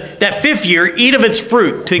says that 5th year, eat of its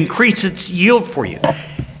fruit to increase its yield for you.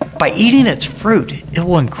 By eating its fruit, it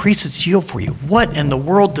will increase its yield for you. What in the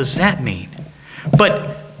world does that mean?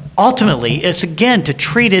 But ultimately, it's again to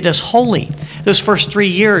treat it as holy. Those first 3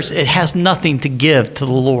 years, it has nothing to give to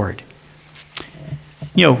the Lord.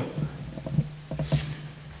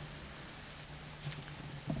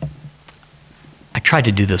 I tried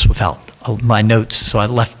to do this without my notes, so I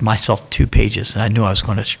left myself 2 pages, and I knew I was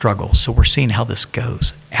going to struggle. So we're seeing how this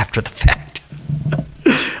goes after the fact.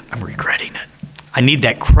 I'm regretting it. I need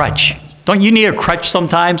that crutch. Don't you need a crutch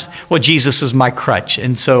sometimes? Well, Jesus is my crutch.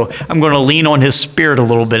 And so I'm going to lean on his spirit a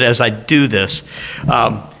little bit as I do this,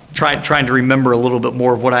 trying to remember a little bit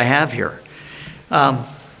more of what I have here.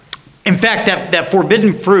 In fact, that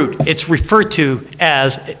forbidden fruit, it's referred to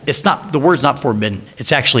as, the word's not forbidden,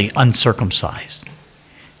 it's actually uncircumcised.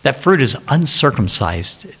 That fruit is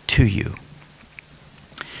uncircumcised to you.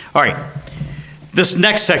 All right, this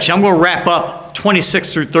next section, I'm going to wrap up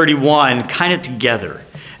 26 through 31 kind of together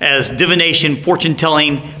as divination,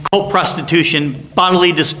 fortune-telling, cult prostitution,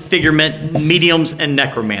 bodily disfigurement, mediums, and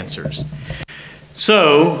necromancers.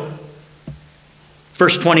 So,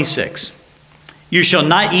 Verse 26. You shall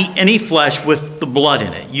not eat any flesh with the blood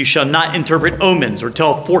in it. You shall not interpret omens or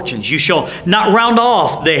tell fortunes. You shall not round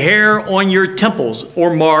off the hair on your temples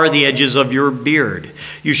or mar the edges of your beard.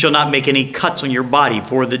 You shall not make any cuts on your body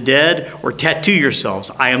for the dead or tattoo yourselves.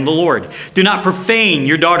 I am the Lord. Do not profane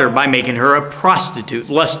your daughter by making her a prostitute,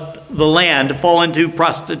 lest the land fall into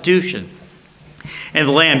prostitution and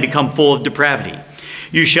the land become full of depravity.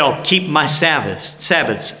 You shall keep my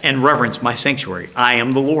Sabbaths and reverence my sanctuary. I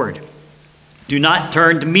am the Lord. Do not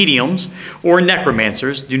turn to mediums or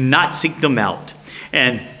necromancers. Do not seek them out,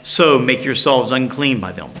 and so make yourselves unclean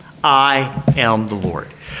by them. I am the Lord.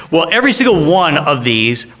 Well, every single one of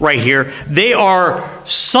these right here, they are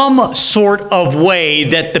some sort of way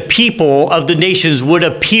that the people of the nations would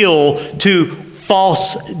appeal to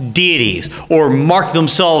false deities or mark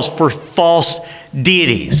themselves for false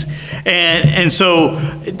deities. And so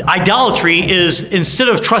idolatry is, instead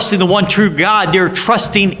of trusting the one true God, they're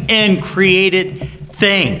trusting in created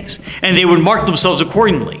things. And they would mark themselves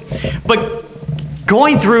accordingly. But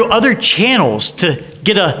going through other channels to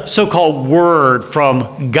get a so-called word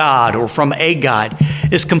from God or from a God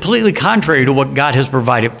is completely contrary to what God has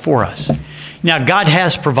provided for us. Now, God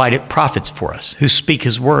has provided prophets for us who speak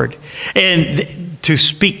his word. And to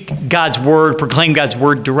speak God's word, proclaim God's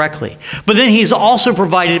word directly. But then he's also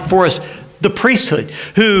provided for us the priesthood,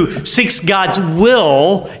 who seeks God's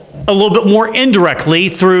will a little bit more indirectly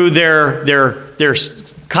through their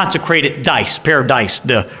consecrated dice, pair of dice,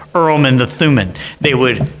 the Urim and the Thummim. They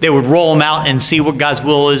would roll them out and see what God's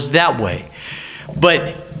will is that way.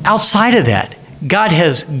 But outside of that, God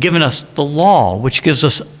has given us the law, which gives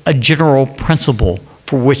us a general principle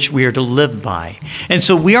for which we are to live by. And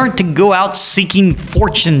so we aren't to go out seeking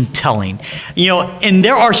fortune telling. And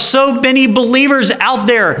there are so many believers out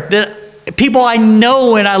there, that people I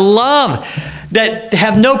know and I love, that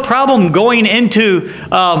have no problem going into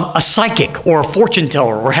a psychic or a fortune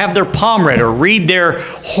teller or have their palm read or read their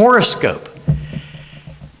horoscope.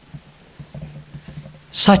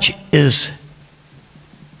 Such is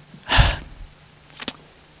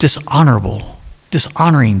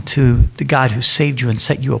dishonoring to the God who saved you and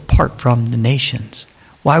set you apart from the nations.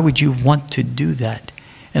 Why would you want to do that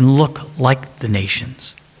and look like the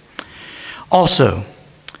nations? Also,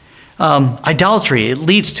 idolatry, it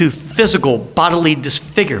leads to physical bodily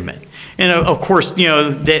disfigurement. And of course, the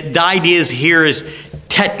idea here is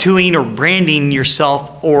tattooing or branding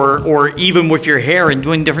yourself or even with your hair and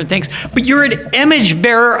doing different things. But you're an image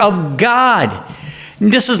bearer of God.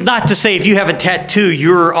 This is not to say if you have a tattoo,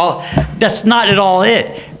 that's not at all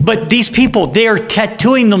it. But these people, they are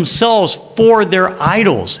tattooing themselves for their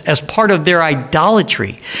idols as part of their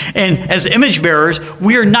idolatry. And as image bearers,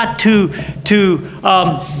 we are not to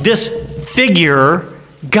disfigure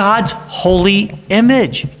God's holy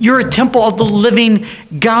image. You're a temple of the living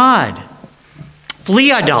God.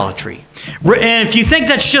 Flee idolatry. And if you think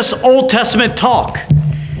that's just Old Testament talk,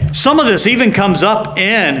 some of this even comes up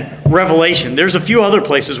in Revelation. There's a few other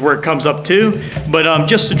places where it comes up too, but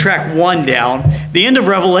just to track one down, the end of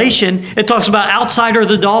Revelation, it talks about outside are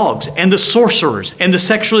the dogs and the sorcerers and the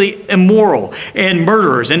sexually immoral and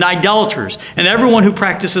murderers and idolaters and everyone who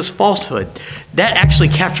practices falsehood. That actually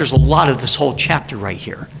captures a lot of this whole chapter right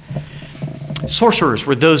here. Sorcerers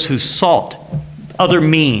were those who sought other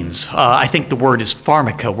means. I think the word is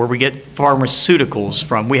pharmaca, where we get pharmaceuticals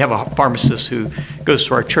from. We have a pharmacist who goes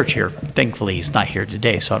to our church here. Thankfully, he's not here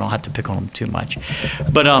today, so I don't have to pick on him too much.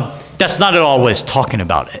 But that's not at all what it's talking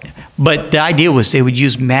about. But the idea was they would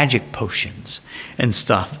use magic potions and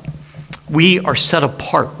stuff. We are set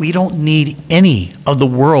apart. We don't need any of the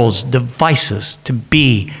world's devices to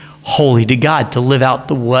be holy to God, to live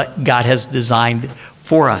out what God has designed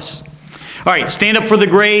for us. All right, stand up for the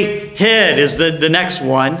gray head is the next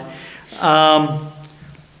one.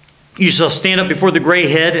 You shall stand up before the gray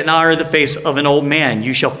head and honor the face of an old man.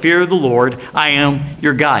 You shall fear the Lord. I am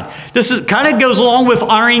your God. This kind of goes along with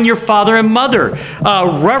honoring your father and mother.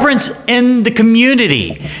 Reverence in the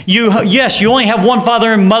community. You only have one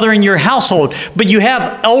father and mother in your household, but you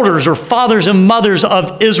have elders or fathers and mothers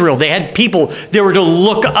of Israel. They had people they were to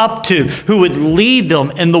look up to who would lead them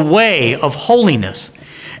in the way of holiness.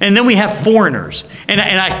 And then we have foreigners. And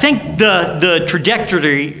I think the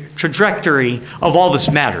trajectory of all this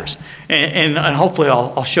matters. And hopefully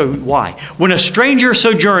I'll show you why. When a stranger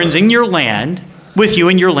sojourns in your land, with you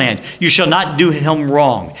in your land, you shall not do him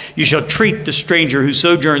wrong. You shall treat the stranger who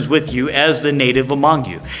sojourns with you as the native among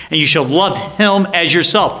you. And you shall love him as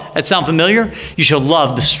yourself. That sound familiar? You shall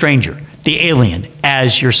love the stranger, the alien,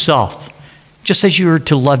 as yourself. Just as you are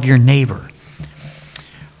to love your neighbor.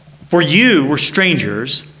 For you were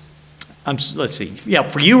strangers let's see. Yeah,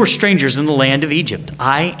 for you were strangers in the land of Egypt.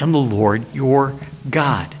 I am the Lord your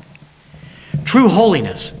God. True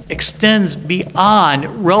holiness extends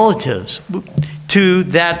beyond relatives to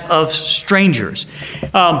that of strangers.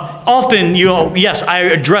 Often, yes, I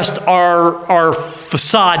addressed our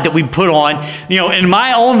facade that we put on. In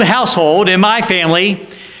my own household, in my family,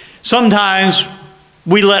 sometimes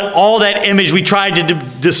we let all that image we tried to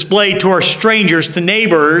display to our strangers, to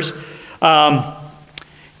neighbors.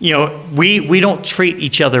 We don't treat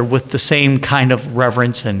each other with the same kind of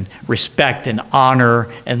reverence and respect and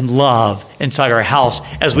honor and love inside our house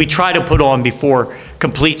as we try to put on before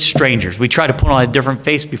complete strangers. We try to put on a different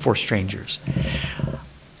face before strangers.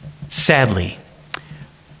 Sadly.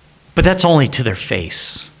 But that's only to their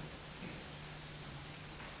face.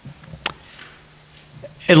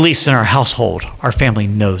 At least in our household, our family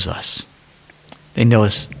knows us. They know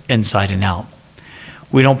us inside and out.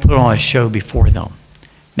 We don't put on a show before them.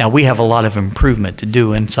 Now, we have a lot of improvement to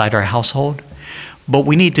do inside our household, but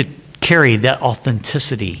we need to carry that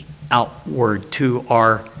authenticity outward to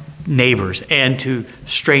our neighbors and to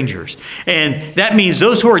strangers. And that means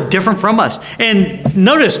those who are different from us. And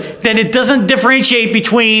notice that it doesn't differentiate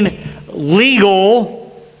between legal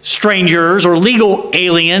strangers or legal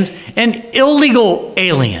aliens and illegal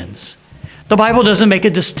aliens. The Bible doesn't make a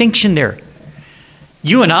distinction there.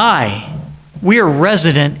 You and I, we are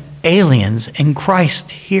resident aliens in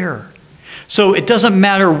Christ here. So it doesn't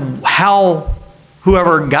matter how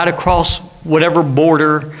whoever got across whatever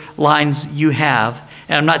border lines you have,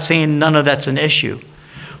 and I'm not saying none of that's an issue,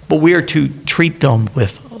 but we are to treat them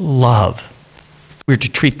with love. We're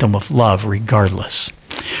to treat them with love regardless.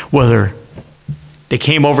 Whether they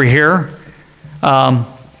came over here 20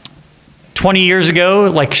 years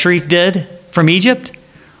ago, like Sharif did from Egypt,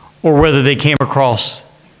 or whether they came across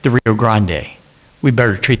the Rio Grande. We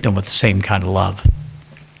better treat them with the same kind of love.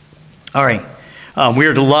 All right. We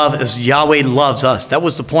are to love as Yahweh loves us. That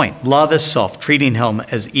was the point. Love as self, treating him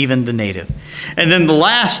as even the native. And then the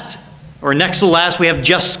last, or next to last, we have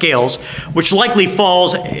just scales, which likely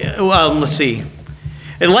falls, let's see.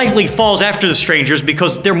 It likely falls after the strangers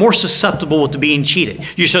because they're more susceptible to being cheated.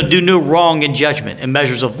 You shall do no wrong in judgment in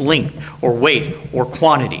measures of length or weight or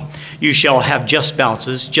quantity. You shall have just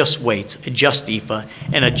balances, just weights, a just ephah,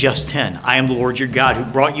 and a just hin. I am the Lord your God who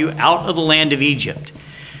brought you out of the land of Egypt.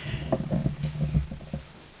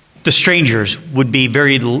 The strangers would be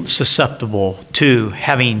very susceptible to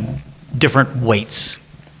having different weights.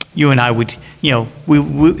 You and I would, we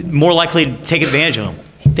more likely to take advantage of them.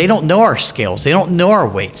 They don't know our scales. They don't know our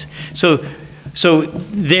weights. So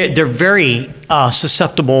they're very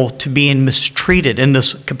susceptible to being mistreated in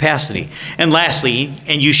this capacity. And lastly,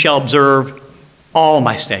 and you shall observe all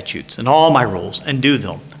my statutes and all my rules and do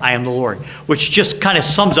them. I am the Lord, which just kind of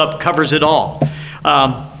sums up, covers it all.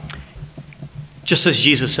 Just as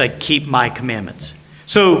Jesus said, keep my commandments.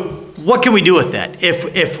 So what can we do with that?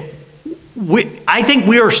 I think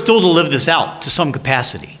we are still to live this out to some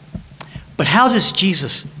capacity. But how does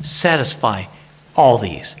Jesus satisfy all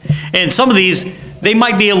these? And some of these, they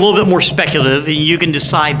might be a little bit more speculative, and you can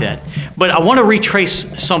decide that. But I want to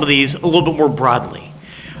retrace some of these a little bit more broadly.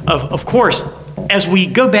 Of course, as we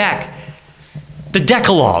go back, the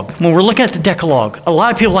Decalogue, when we're looking at the Decalogue, a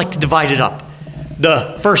lot of people like to divide it up.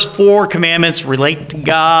 The first 4 commandments relate to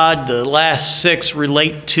God. The last 6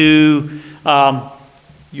 relate to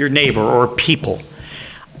your neighbor or people.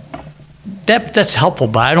 That's helpful,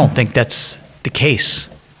 but I don't think that's the case.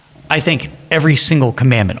 I think every single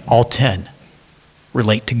commandment, all 10,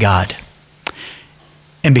 relate to God.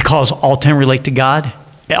 And because all 10 relate to God,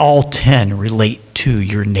 all 10 relate to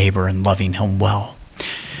your neighbor and loving him well.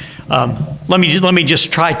 Let me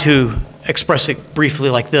just try to express it briefly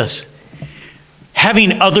like this.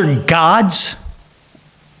 Having other gods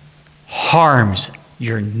harms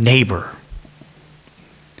your neighbor.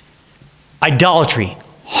 Idolatry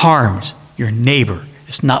harms your neighbor.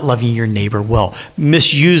 It's not loving your neighbor well.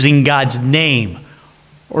 Misusing God's name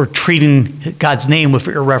or treating God's name with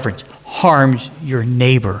irreverence harms your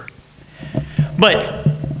neighbor. But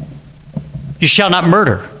you shall not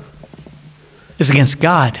murder is against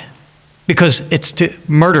God because it's to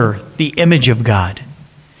murder the image of God.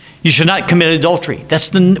 You should not commit adultery.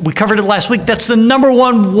 We covered it last week. That's the number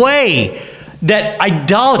one way that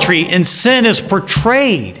idolatry and sin is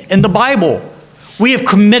portrayed in the Bible. We have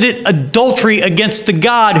committed adultery against the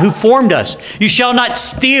God who formed us. You shall not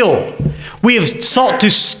steal. We have sought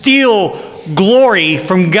to steal glory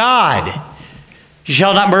from God. You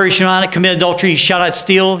shall not murder, you shall not commit adultery, you shall not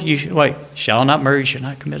steal. You shall not murder, you shall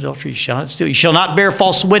not commit adultery, you shall not steal. You shall not bear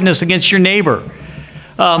false witness against your neighbor.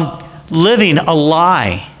 Living a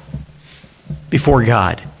lie before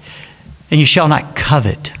God. And you shall not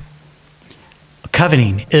covet.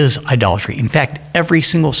 Coveting is idolatry. In fact, every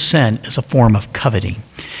single sin is a form of coveting.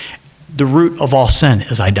 The root of all sin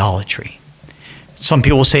is idolatry. Some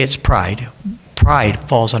people will say it's pride. Pride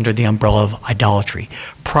falls under the umbrella of idolatry.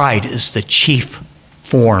 Pride is the chief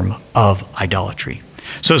form of idolatry.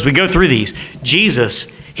 So as we go through these, Jesus,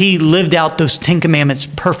 he lived out those 10 commandments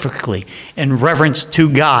perfectly in reverence to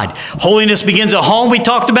God. Holiness begins at home, we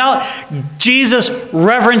talked about. Jesus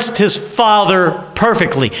reverenced his Father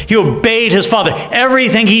perfectly. He obeyed his Father.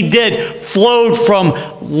 Everything he did flowed from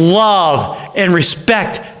love and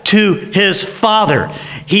respect to his Father.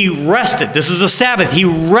 He rested. This is a Sabbath. He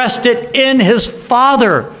rested in his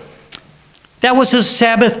Father. That was his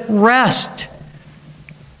Sabbath rest.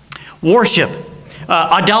 Worship,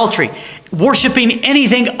 idolatry. Worshiping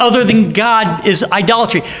anything other than God is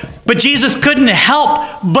idolatry. But Jesus couldn't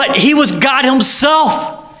help, but he was God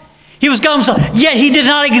himself. He was God himself. Yet he did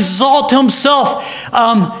not exalt himself.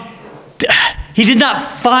 He did not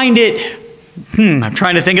find it, I'm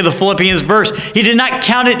trying to think of the Philippians verse. He did not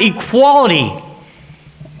count it equality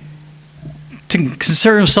to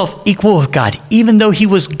consider himself equal with God, even though he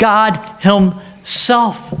was God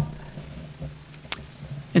himself.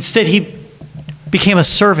 Instead, he became a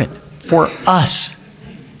servant for us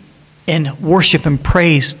in worship and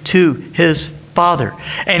praise to his Father.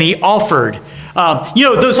 And he offered,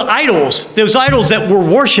 those idols that were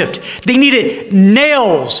worshipped, they needed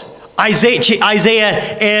nails.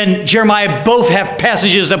 Isaiah and Jeremiah both have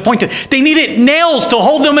passages that point to, they needed nails to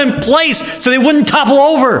hold them in place so they wouldn't topple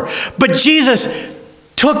over. But Jesus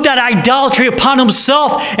took that idolatry upon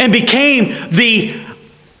himself and became the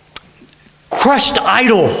crushed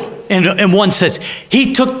idol. In one sense,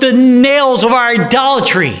 he took the nails of our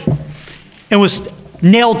idolatry and was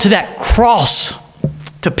nailed to that cross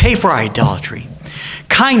to pay for our idolatry.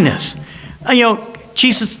 Kindness.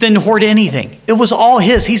 Jesus didn't hoard anything. It was all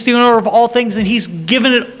his. He's the owner of all things, and he's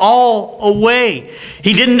given it all away.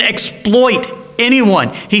 He didn't exploit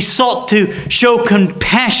anyone. He sought to show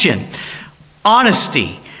compassion,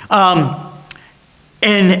 honesty,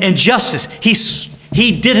 and justice.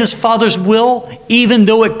 He did his Father's will, even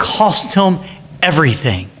though it cost him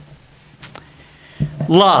everything.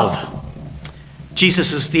 Love.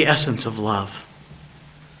 Jesus is the essence of love.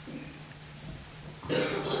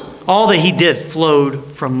 All that he did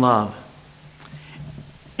flowed from love.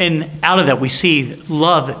 And out of that we see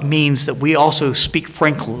love means that we also speak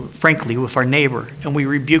frankly with our neighbor, and we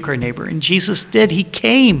rebuke our neighbor. And Jesus did. He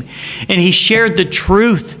came and he shared the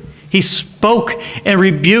truth. He spoke and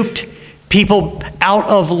rebuked people out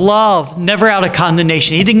of love, never out of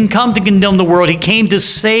condemnation. He didn't come to condemn the world. He came to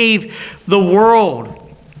save the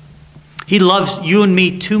world. He loves you and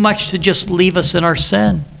me too much to just leave us in our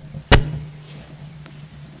sin.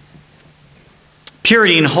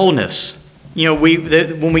 Purity and wholeness.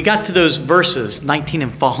 When we got to those verses, 19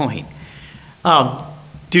 and following,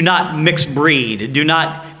 do not mix breed. Do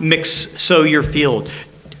not sow your field.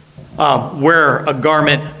 Wear a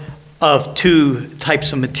garment of two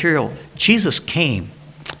types of material. Jesus came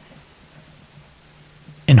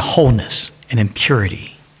in wholeness and in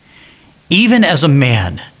purity. Even as a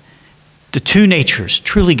man, the two natures,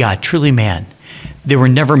 truly God, truly man, they were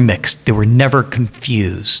never mixed. They were never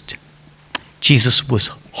confused. Jesus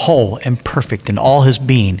was whole and perfect in all his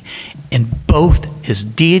being, in both his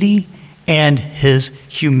deity and his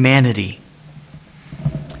humanity.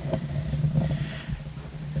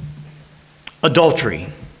 Adultery.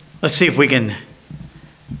 Let's see if we can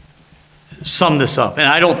sum this up. And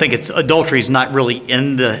I don't think adultery is not really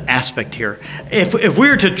in the aspect here. If we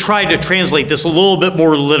were to try to translate this a little bit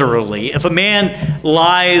more literally, if a man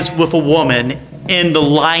lies with a woman in the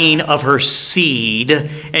lying of her seed,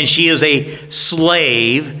 and she is a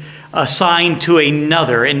slave assigned to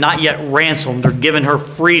another and not yet ransomed or given her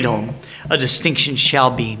freedom, a distinction shall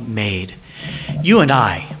be made. You and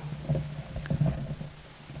I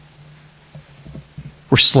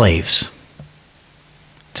were slaves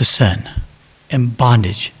to sin, in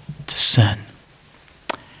bondage to sin.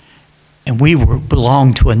 And we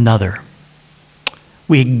belonged to another.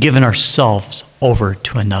 We had given ourselves over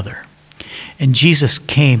to another. And Jesus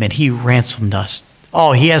came and he ransomed us.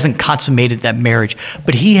 Oh, he hasn't consummated that marriage,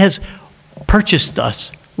 but he has purchased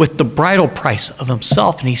us with the bridal price of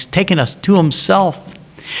himself, and he's taken us to himself.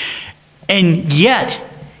 And yet,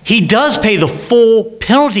 he does pay the full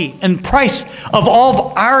penalty and price of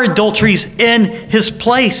all of our adulteries in his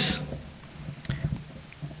place.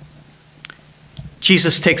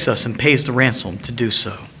 Jesus takes us and pays the ransom to do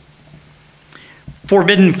so.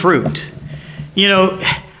 Forbidden fruit.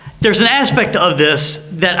 There's an aspect of this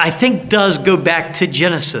that I think does go back to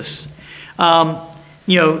Genesis.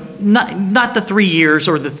 not the 3 years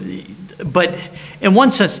but in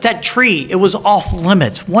one sense, that tree, it was off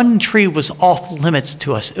limits. One tree was off limits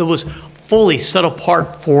to us. It was fully set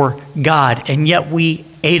apart for God, and yet we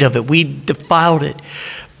ate of it. We defiled it.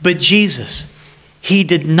 But Jesus, he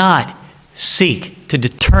did not seek to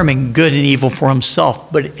determine good and evil for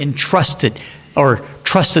himself, but trusted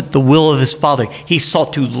the will of his Father. He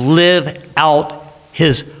sought to live out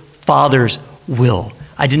his Father's will.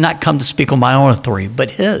 I did not come to speak on my own authority,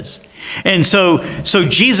 but his. And so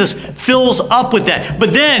Jesus fills up with that.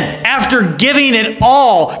 But then, after giving it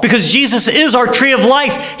all, because Jesus is our tree of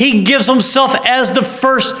life, he gives himself as the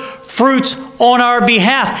first fruits on our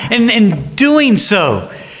behalf. And in doing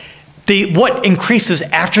so, what increases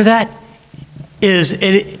after that is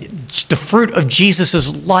the fruit of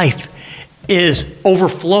Jesus' life is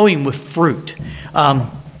overflowing with fruit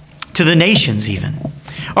to the nations even.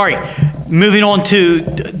 All right, moving on to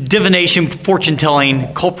divination, fortune telling,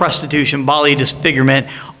 occult prostitution, bodily disfigurement,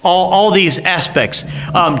 all these aspects.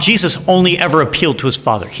 Jesus only ever appealed to his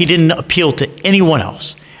Father. He didn't appeal to anyone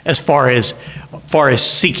else as far as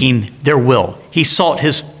seeking their will. He sought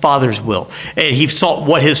his Father's will. And he sought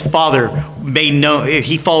what his Father made known.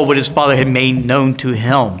 He followed what his Father had made known to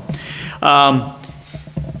him.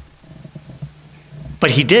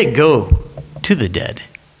 But he did go to the dead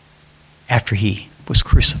after he was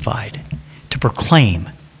crucified to proclaim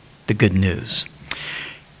the good news.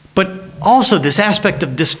 But also this aspect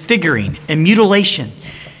of disfiguring and mutilation.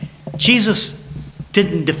 Jesus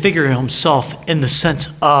didn't disfigure himself in the sense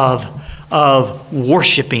of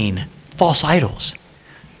worshiping false idols.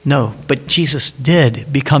 No, but Jesus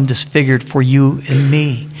did become disfigured for you and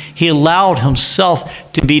me. He allowed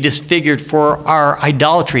himself to be disfigured for our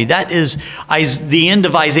idolatry. That is the end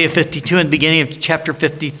of Isaiah 52 and the beginning of chapter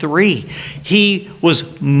 53. He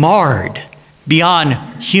was marred beyond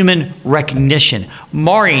human recognition,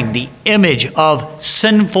 marring the image of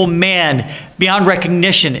sinful man beyond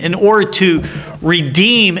recognition in order to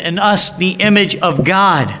redeem in us the image of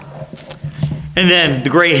God. And then the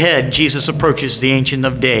gray head, Jesus approaches the Ancient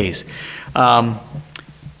of Days.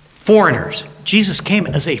 Foreigners. Jesus came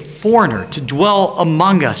as a foreigner to dwell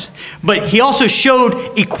among us. But he also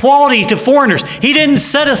showed equality to foreigners. He didn't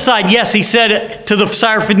set aside, yes, he said to the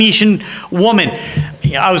Syrophoenician woman,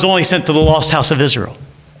 I was only sent to the lost house of Israel.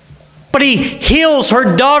 But he heals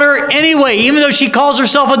her daughter anyway, even though she calls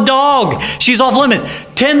herself a dog. She's off limits.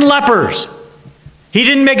 10 lepers. He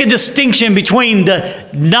didn't make a distinction between the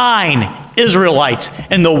 9 Israelites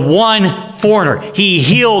and the 1 foreigner. He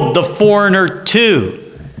healed the foreigner too.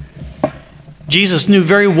 Jesus knew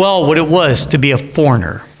very well what it was to be a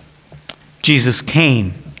foreigner. Jesus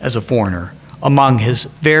came as a foreigner among his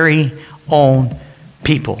very own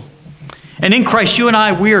people. And in Christ, you and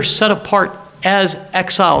I, we are set apart as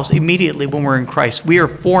exiles immediately when we're in Christ. We are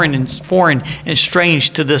foreign and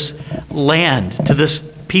strange to this land, to this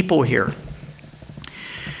people here.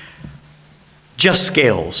 Just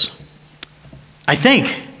scales. I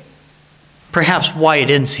think perhaps why it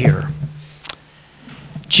ends here.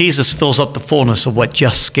 Jesus fills up the fullness of what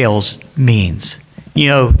just scales means. You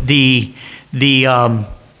know,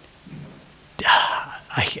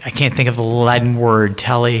 I can't think of the Latin word,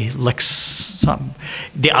 something.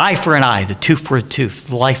 The eye for an eye, the tooth for a tooth,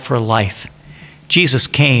 the life for a life. Jesus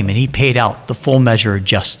came and he paid out the full measure of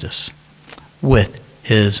justice with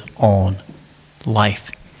his own life.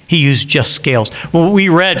 He used just scales. Well, we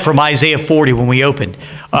read from Isaiah 40 when we opened,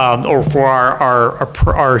 or for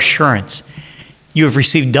our assurance. You have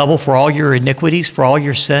received double for all your iniquities, for all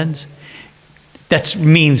your sins. That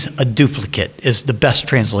means a duplicate is the best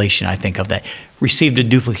translation, I think, of that. Received a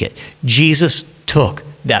duplicate. Jesus took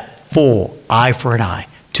that full eye for an eye,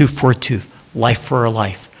 tooth for a tooth, life for a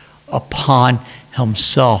life upon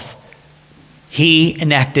himself. He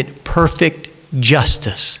enacted perfect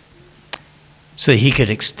justice so that he could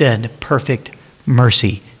extend perfect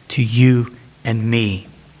mercy to you and me.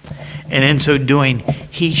 And in so doing,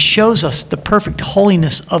 he shows us the perfect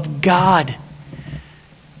holiness of God.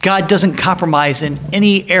 God doesn't compromise in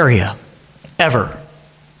any area, ever.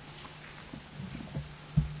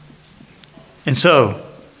 And so,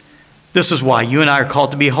 this is why you and I are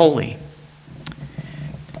called to be holy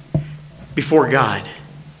before God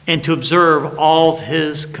and to observe all of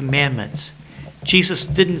his commandments. Jesus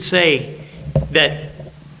didn't say that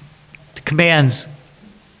the commands,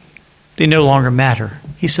 they no longer matter.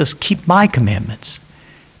 He says, keep my commandments.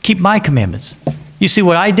 Keep my commandments. You see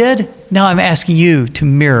what I did? Now I'm asking you to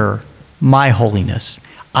mirror my holiness.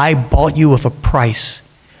 I bought you with a price.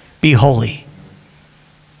 Be holy,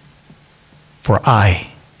 for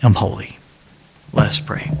I am holy. Let us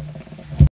pray.